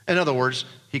 In other words,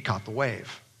 he caught the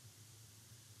wave.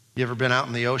 You ever been out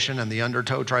in the ocean and the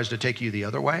undertow tries to take you the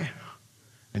other way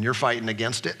and you're fighting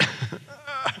against it?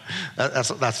 That's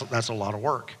a lot of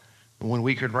work. When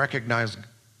we could recognize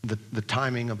the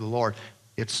timing of the Lord,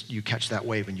 you catch that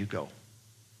wave and you go.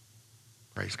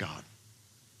 Praise God.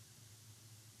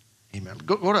 Amen.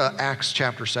 Go to Acts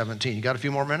chapter 17. You got a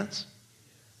few more minutes?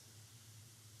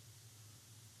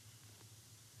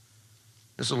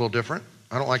 This is a little different.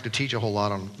 I don't like to teach a whole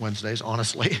lot on Wednesdays,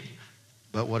 honestly,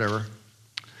 but whatever.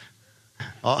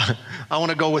 I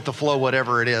want to go with the flow,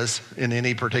 whatever it is, in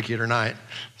any particular night.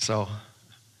 So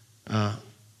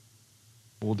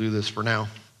we'll do this for now.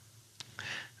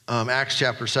 Acts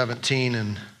chapter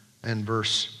 17 and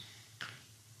verse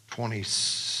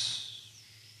 26.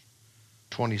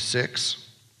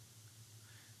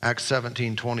 Acts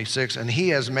 17:26. And he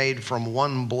has made from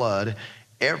one blood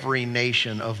every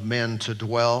nation of men to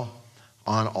dwell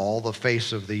on all the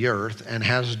face of the earth, and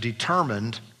has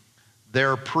determined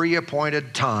their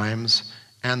pre-appointed times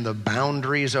and the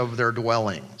boundaries of their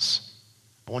dwellings.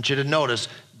 I want you to notice,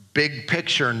 big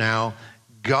picture now,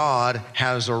 God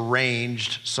has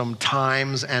arranged some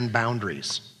times and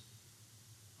boundaries.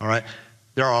 All right?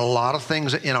 There are a lot of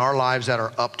things in our lives that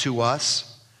are up to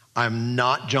us. I'm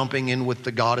not jumping in with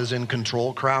the God is in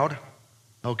control crowd.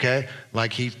 Okay?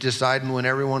 Like he's deciding when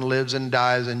everyone lives and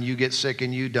dies and you get sick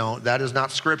and you don't. That is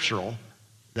not scriptural.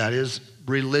 That is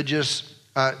religious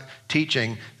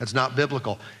teaching. That's not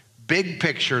biblical. Big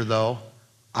picture, though,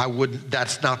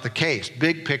 that's not the case.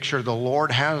 Big picture, the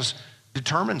Lord has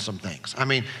determined some things. I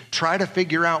mean, try to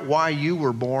figure out why you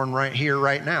were born right here,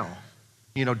 right now,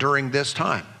 during this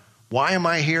time. Why am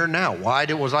I here now? Why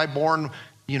was I born,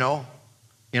 in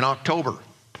October?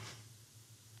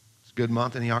 It's a good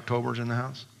month. Any Octobers in the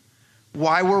house?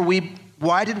 Why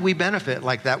did we benefit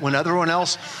like that when everyone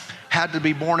else had to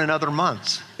be born in other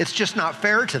months? It's just not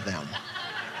fair to them.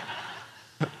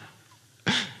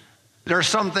 There are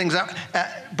some things,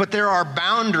 but there are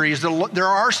boundaries. There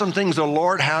are some things the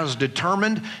Lord has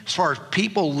determined as far as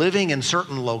people living in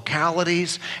certain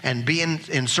localities and being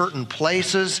in certain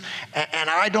places. And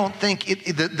I don't think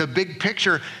the big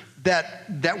picture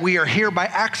that we are here by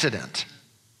accident.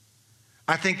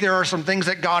 I think there are some things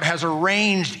that God has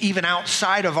arranged even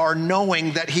outside of our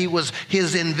knowing that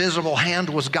his invisible hand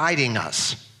was guiding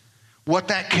us. What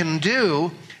that can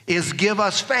do is give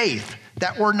us faith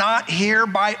that we're not here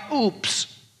by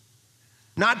oops.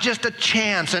 Not just a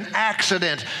chance, an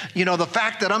accident. The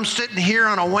fact that I'm sitting here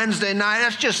on a Wednesday night,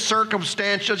 that's just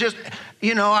circumstantial.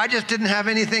 I just didn't have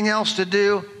anything else to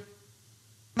do.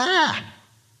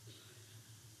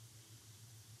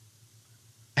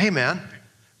 Hey, man,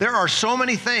 there are so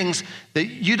many things that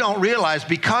you don't realize.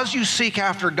 Because you seek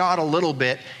after God a little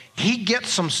bit, he gets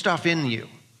some stuff in you.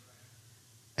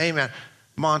 Amen.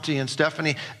 Monty and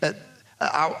Stephanie,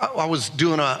 I was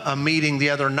doing a meeting the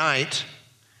other night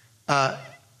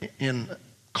in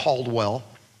Caldwell,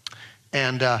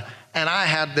 and I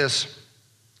had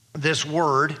this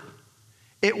word.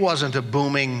 It wasn't a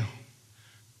booming,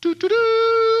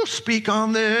 speak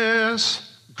on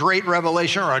this, great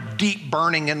revelation or a deep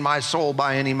burning in my soul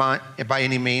by any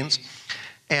means.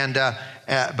 And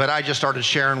but I just started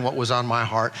sharing what was on my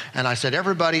heart. And I said,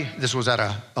 everybody, this was at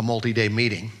a multi-day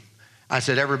meeting. I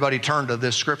said, everybody turn to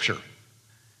this scripture.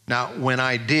 Now, when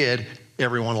I did,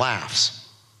 everyone laughs.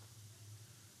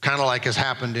 Kind of like has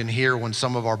happened in here when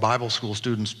some of our Bible school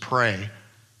students pray,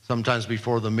 sometimes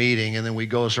before the meeting, and then we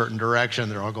go a certain direction,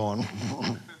 they're all going,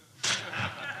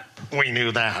 we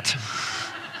knew that.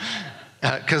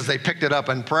 Because they picked it up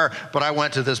in prayer. But I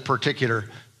went to this particular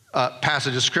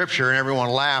passage of scripture, and everyone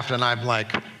laughed, and I'm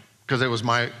like, because it was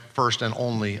my first and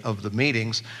only of the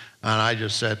meetings, and I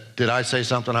just said, did I say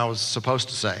something I was supposed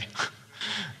to say?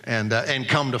 And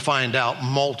come to find out,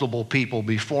 multiple people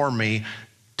before me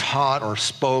taught or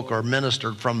spoke or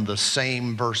ministered from the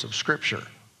same verse of scripture.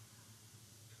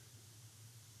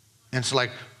 And it's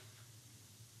like,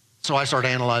 so I started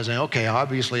analyzing, okay,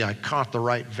 obviously I caught the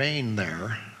right vein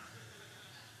there.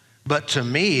 But to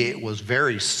me, it was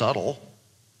very subtle.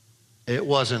 It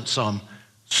wasn't some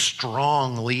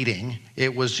strong leading.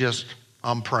 It was just,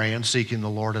 I'm praying, seeking the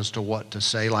Lord as to what to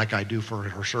say, like I do for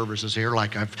her services here,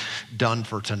 like I've done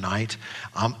for tonight.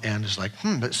 And it's like,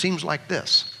 it seems like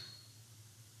this.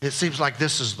 It seems like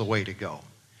this is the way to go.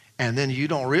 And then you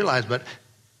don't realize, but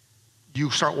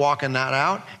you start walking that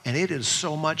out, and it is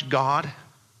so much God.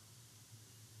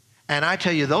 And I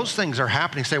tell you, those things are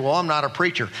happening. Say, well, I'm not a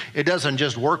preacher. It doesn't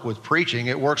just work with preaching.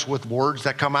 It works with words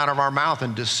that come out of our mouth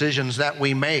and decisions that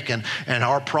we make and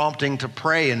our prompting to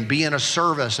pray and be in a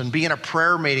service and be in a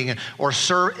prayer meeting or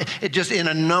serve it just in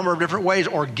a number of different ways,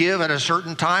 or give at a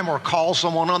certain time, or call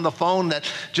someone on the phone that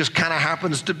just kind of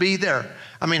happens to be there.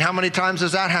 I mean, how many times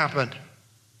has that happened?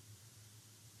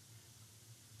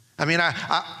 I mean,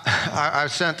 I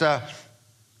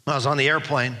was on the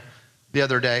airplane the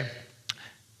other day,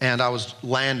 and I was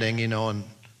landing, and as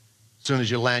soon as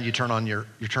you land, you turn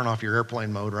off your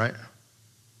airplane mode, right?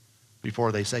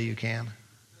 Before they say you can.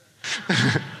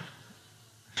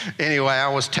 Anyway, I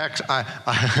was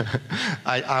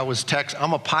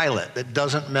I'm a pilot that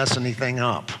doesn't mess anything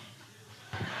up.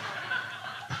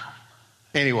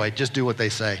 Anyway, just do what they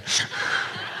say.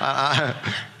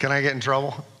 Can I get in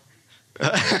trouble?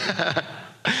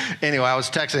 Anyway, I was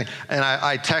texting, and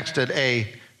I texted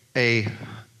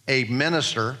a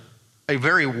minister, a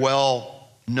very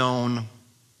well-known,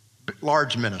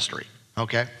 large ministry,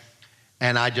 okay?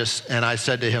 And I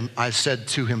said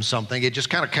to him something. It just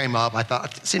kind of came up. I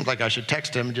thought, it seemed like I should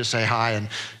text him and just say hi,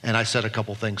 and I said a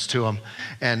couple things to him.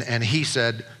 And he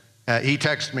said, he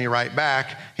texted me right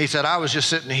back. He said, I was just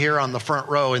sitting here on the front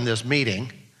row in this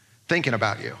meeting thinking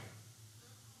about you.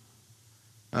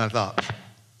 And I thought,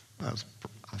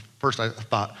 first I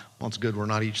thought, well, it's good we're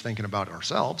not each thinking about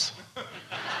ourselves.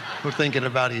 We're thinking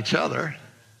about each other.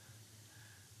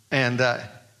 And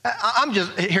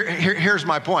here's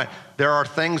my point. There are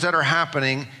things that are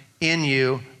happening in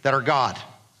you that are God.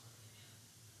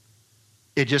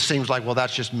 It just seems like, well,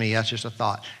 that's just me. That's just a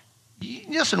thought.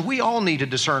 Listen, we all need to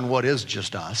discern what is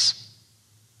just us.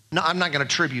 No, I'm not going to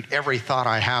attribute every thought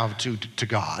I have to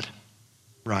God,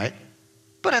 right?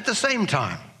 But at the same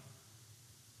time,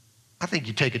 I think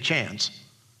you take a chance.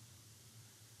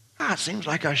 It seems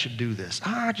like I should do this.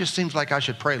 It just seems like I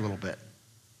should pray a little bit.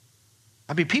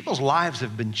 I mean, people's lives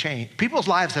have been changed. People's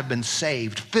lives have been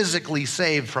saved, physically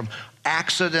saved from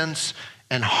accidents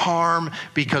and harm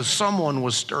because someone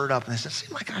was stirred up and they said, it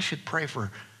seems like I should pray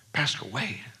for Pastor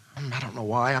Wade. I don't know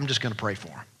why. I'm just going to pray for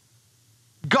him.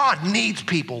 God needs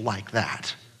people like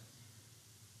that.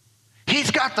 He's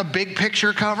got the big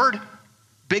picture covered.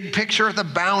 Big picture, the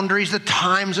boundaries, the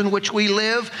times in which we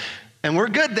live. And we're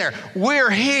good there.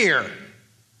 We're here.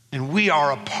 And we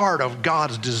are a part of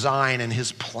God's design and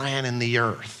his plan in the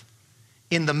earth.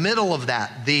 In the middle of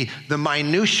that, the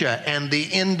minutia and the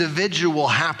individual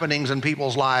happenings in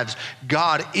people's lives,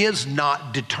 God is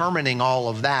not determining all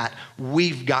of that.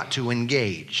 We've got to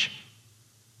engage.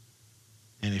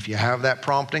 And if you have that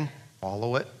prompting,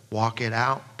 follow it, walk it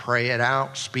out, pray it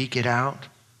out, speak it out.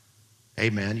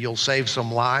 Amen. You'll save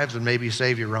some lives and maybe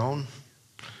save your own.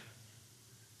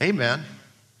 Amen.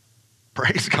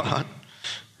 Praise God.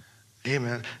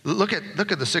 Amen. Look at the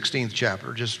 16th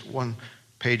chapter, just one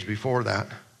page before that.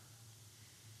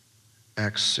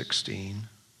 Acts 16.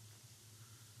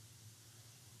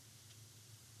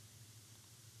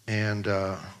 And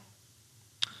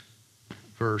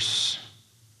verse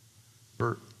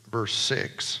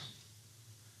 6.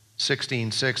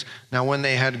 16:6. Now when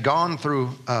they had gone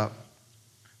through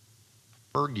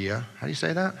Phrygia, how do you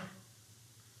say that?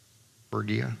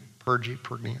 Phrygia?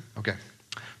 Okay.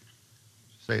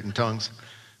 Say it in tongues.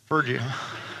 Phrygia.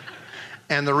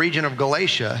 and the region of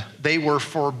Galatia, they were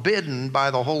forbidden by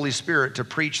the Holy Spirit to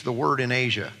preach the word in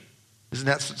Asia. Doesn't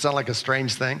that sound like a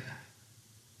strange thing?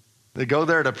 They go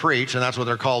there to preach, and that's what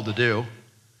they're called to do.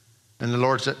 And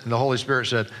the Holy Spirit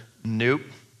said, nope,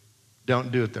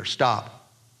 don't do it there.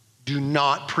 Stop. Do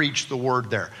not preach the word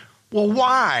there. Well,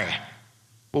 why?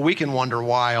 Well, we can wonder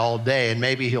why all day, and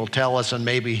maybe he'll tell us, and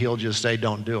maybe he'll just say,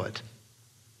 don't do it.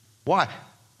 Why?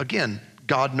 Again,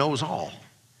 God knows all.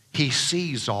 He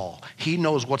sees all. He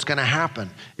knows what's going to happen.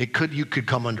 You could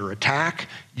come under attack.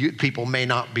 People may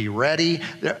not be ready.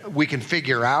 We can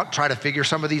try to figure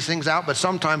some of these things out, but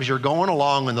sometimes you're going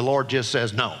along and the Lord just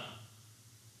says, no.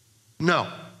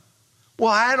 No.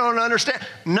 Well, I don't understand.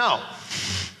 No.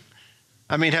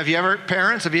 I mean,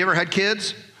 parents, have you ever had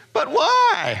kids? But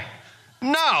why?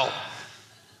 No.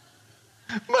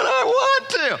 But I want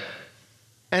to.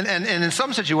 And in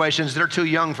some situations, they're too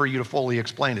young for you to fully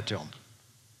explain it to them.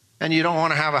 And you don't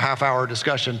want to have a half-hour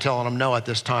discussion telling them no at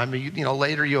this time.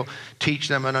 Later you'll teach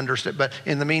them and understand. But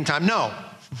in the meantime, no.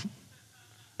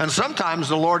 And sometimes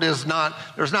the Lord there's not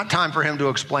time for him to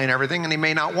explain everything, and he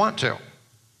may not want to.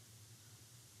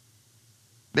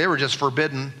 They were just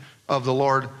forbidden of the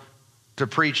Lord to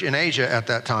preach in Asia at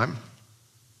that time.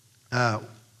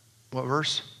 What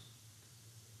verse?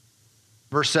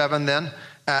 Verse 7 then.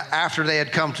 After they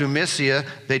had come to Mysia,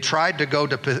 they tried to go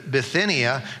to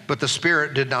Bithynia, but the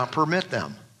Spirit did not permit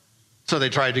them. So they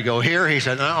tried to go here. He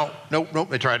said, no, nope.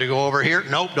 They tried to go over here.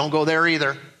 Nope, don't go there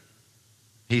either.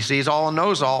 He sees all and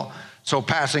knows all. So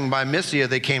passing by Mysia,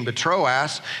 they came to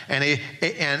Troas, and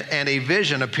a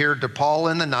vision appeared to Paul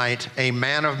in the night. A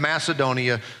man of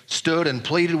Macedonia stood and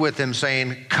pleaded with him,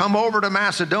 saying, come over to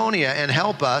Macedonia and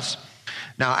help us.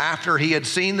 Now, after he had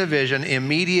seen the vision,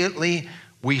 immediately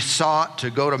we sought to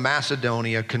go to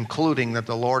Macedonia, concluding that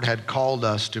the Lord had called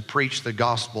us to preach the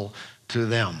gospel to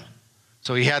them.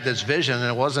 So he had this vision, and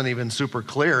it wasn't even super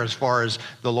clear as far as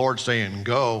the Lord saying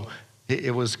go.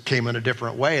 It came in a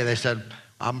different way. They said,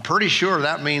 I'm pretty sure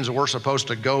that means we're supposed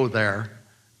to go there,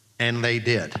 and they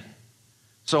did.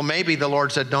 So maybe the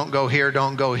Lord said, don't go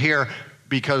here,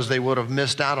 because they would have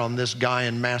missed out on this guy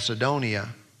in Macedonia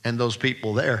and those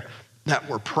people there that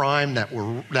were primed, that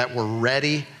were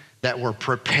ready, that were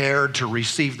prepared to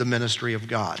receive the ministry of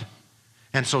God.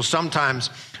 And so sometimes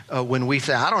when we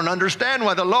say, I don't understand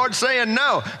why the Lord's saying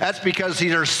no, that's because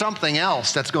there's something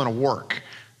else that's going to work.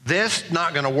 This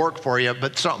not going to work for you,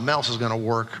 but something else is going to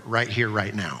work right here,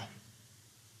 right now.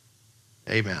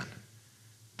 Amen.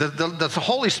 The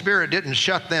Holy Spirit didn't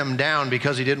shut them down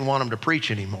because he didn't want them to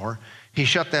preach anymore. He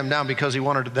shut them down because he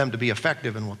wanted them to be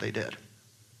effective in what they did.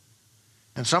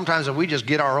 And sometimes if we just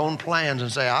get our own plans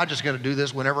and say, I'm just going to do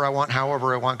this whenever I want,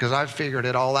 however I want, because I've figured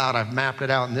it all out, I've mapped it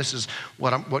out, and this is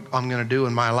what I'm going to do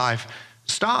in my life,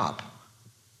 stop.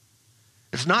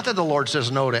 It's not that the Lord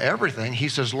says no to everything. He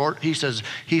says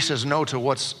no to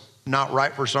what's not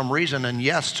right for some reason, and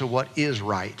yes to what is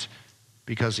right,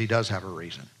 because he does have a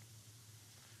reason.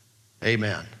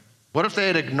 Amen. What if they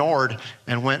had ignored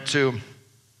and went to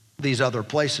these other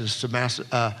places to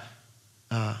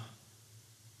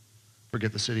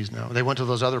forget the cities now. They went to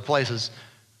those other places.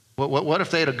 What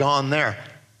if they'd have gone there?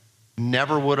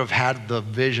 Never would have had the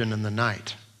vision in the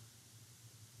night.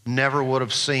 Never would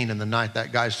have seen in the night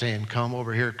that guy saying, come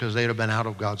over here, because they'd have been out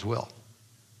of God's will.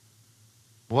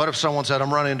 What if someone said,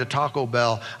 I'm running to Taco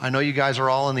Bell. I know you guys are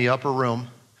all in the upper room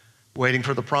waiting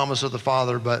for the promise of the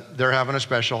Father, but they're having a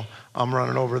special. I'm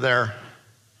running over there.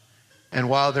 And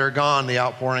while they're gone, the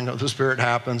outpouring of the Spirit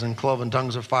happens, and cloven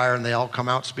tongues of fire, and they all come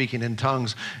out speaking in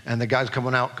tongues, and the guy's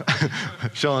coming out,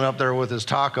 showing up there with his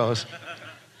tacos.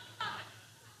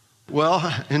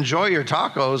 Well, enjoy your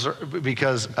tacos,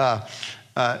 because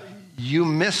you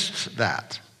missed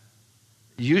that.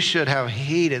 You should have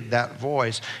heeded that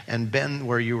voice and been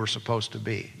where you were supposed to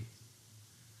be.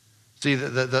 See,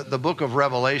 the book of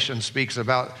Revelation speaks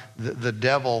about the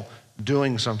devil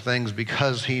doing some things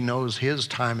because he knows his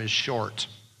time is short.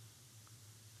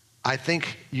 I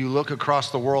think you look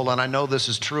across the world, and I know this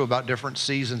is true about different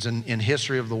seasons in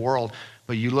history of the world,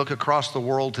 but you look across the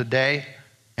world today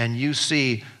and you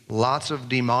see lots of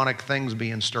demonic things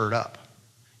being stirred up.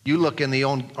 You look in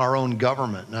our own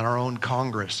government and our own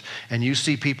Congress, and you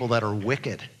see people that are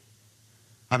wicked.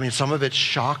 I mean, some of it's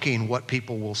shocking what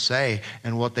people will say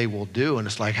and what they will do. And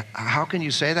it's like, how can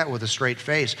you say that with a straight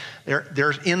face?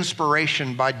 There's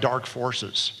inspiration by dark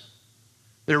forces.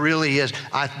 There really is.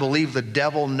 I believe the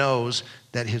devil knows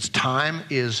that his time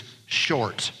is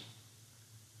short.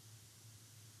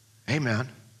 Amen.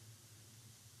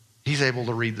 He's able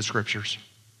to read the scriptures.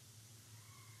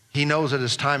 He knows that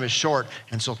his time is short,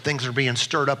 and so things are being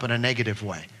stirred up in a negative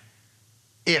way.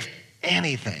 If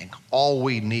anything, all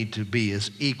we need to be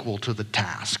is equal to the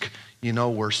task. You know,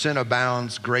 where sin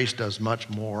abounds, grace does much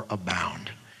more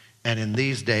abound. And in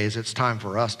these days, it's time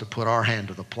for us to put our hand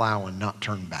to the plow and not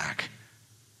turn back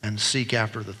and seek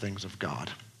after the things of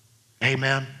God.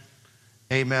 Amen.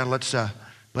 Amen. Let's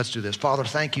do this. Father,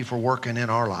 thank you for working in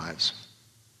our lives.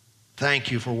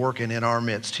 Thank you for working in our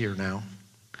midst here now.